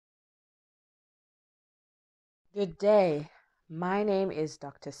Good day. My name is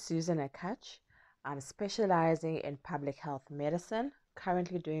Dr. Susan Akach. I'm specializing in public health medicine,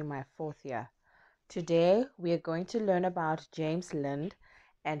 currently doing my fourth year. Today, we are going to learn about James Lind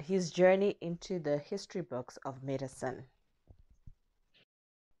and his journey into the history books of medicine.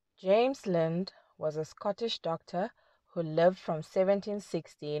 James Lind was a Scottish doctor who lived from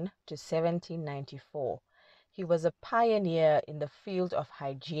 1716 to 1794. He was a pioneer in the field of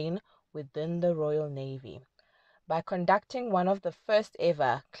hygiene within the Royal Navy. By conducting one of the first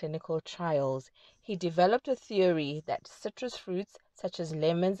ever clinical trials, he developed a theory that citrus fruits such as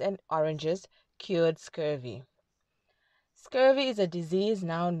lemons and oranges cured scurvy. Scurvy is a disease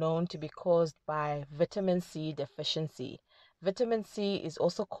now known to be caused by vitamin C deficiency. Vitamin C is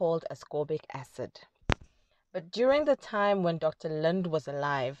also called ascorbic acid. But during the time when Dr. Lind was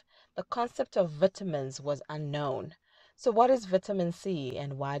alive, the concept of vitamins was unknown. So what is vitamin C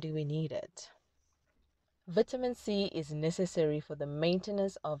and why do we need it? Vitamin C is necessary for the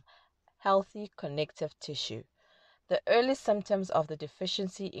maintenance of healthy connective tissue. The early symptoms of the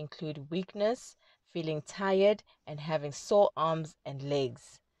deficiency include weakness, feeling tired, and having sore arms and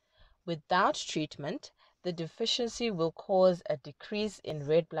legs. Without treatment, the deficiency will cause a decrease in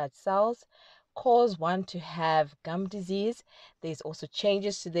red blood cells, cause one to have gum disease. There's also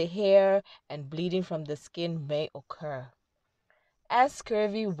changes to the hair, and bleeding from the skin may occur. As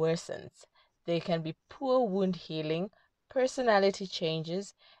scurvy worsens, there can be poor wound healing, personality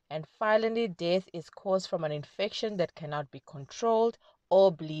changes, and finally death is caused from an infection that cannot be controlled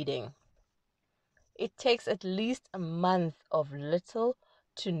or bleeding. It takes at least a month of little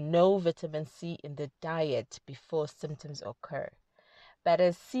to no vitamin C in the diet before symptoms occur. But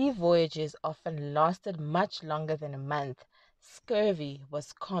as sea voyages often lasted much longer than a month, scurvy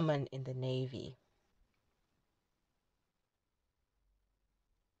was common in the Navy.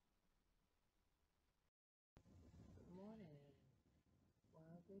 Good morning.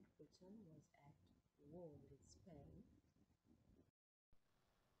 While Great Britain was at war with Spain,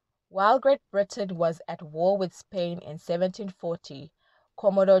 While Great Britain was at war with Spain in 1740,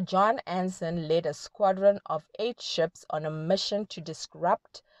 Commodore John Anson led a squadron of 8 ships on a mission to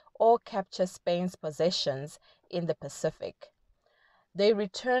disrupt or capture Spain's possessions in the Pacific. They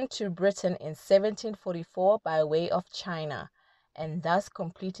returned to Britain in 1744 by way of China, and thus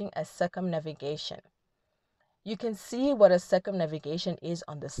completing a circumnavigation. You can see what a circumnavigation is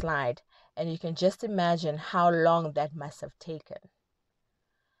on the slide, and you can just imagine how long that must have taken.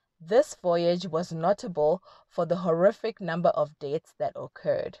 This voyage was notable for the horrific number of deaths that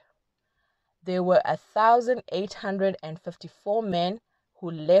occurred. There were 1,854 men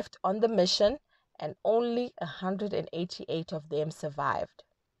who left on the mission, and only 188 of them survived.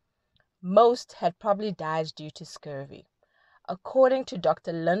 Most had probably died due to scurvy. According to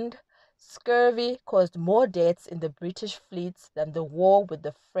Dr. Lind, scurvy caused more deaths in the British fleets than the war with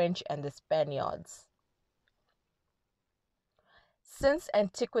the French and the Spaniards. Since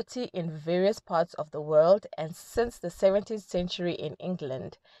antiquity in various parts of the world and since the 17th century in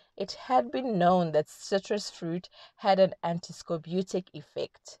England, it had been known that citrus fruit had an antiscorbutic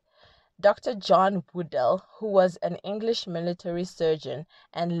effect. Dr. John Woodell, who was an English military surgeon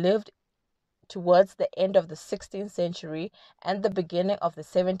and lived towards the end of the 16th century and the beginning of the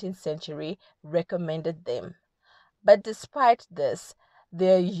 17th century, recommended them. But despite this,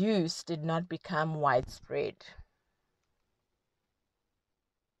 their use did not become widespread.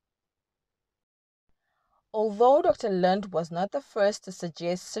 Although Dr. Lind was not the first to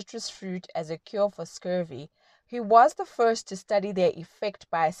suggest citrus fruit as a cure for scurvy, he was the first to study their effect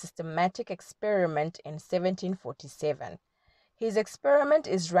by a systematic experiment in 1747. His experiment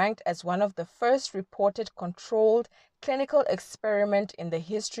is ranked as one of the first reported controlled clinical experiment in the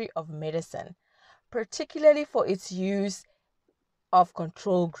history of medicine, particularly for its use of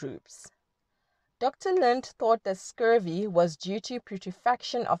control groups. Dr. Lind thought that scurvy was due to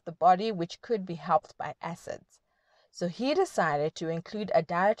putrefaction of the body, which could be helped by acids. So he decided to include a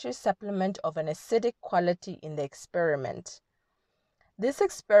dietary supplement of an acidic quality in the experiment. This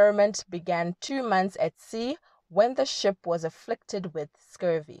experiment began 2 months at sea when the ship was afflicted with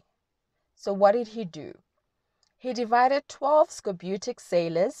scurvy. So what did he do? He divided 12 scorbutic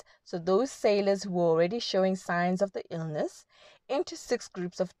sailors, so those sailors who were already showing signs of the illness, into 6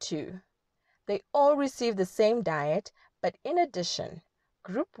 groups of 2. They all received the same diet, but in addition,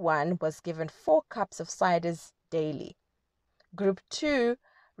 Group 1 was given 4 cups of ciders daily. Group 2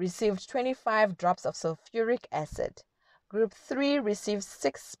 received 25 drops of sulfuric acid. Group 3 received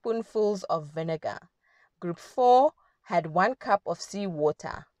 6 spoonfuls of vinegar. Group 4 had 1 cup of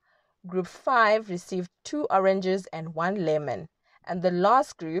seawater. Group 5 received 2 oranges and 1 lemon. And the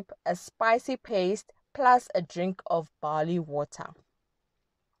last group, a spicy paste plus a drink of barley water.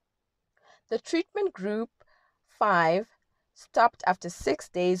 The treatment group 5 stopped after 6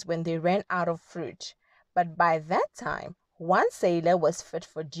 days when they ran out of fruit, but by that time, one sailor was fit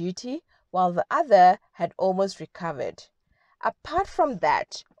for duty while the other had almost recovered. Apart from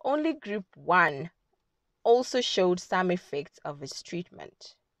that, only group 1 also showed some effects of his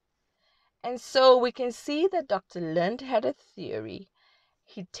treatment. And so we can see that Dr. Lind had a theory.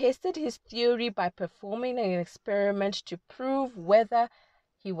 He tested his theory by performing an experiment to prove whether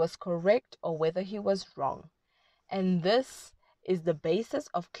he was correct or whether he was wrong. And this is the basis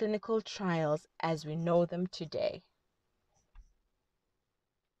of clinical trials as we know them today.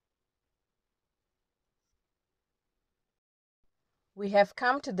 We have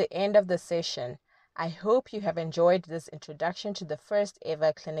come to the end of the session. I hope you have enjoyed this introduction to the first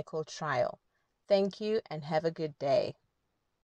ever clinical trial. Thank you and have a good day.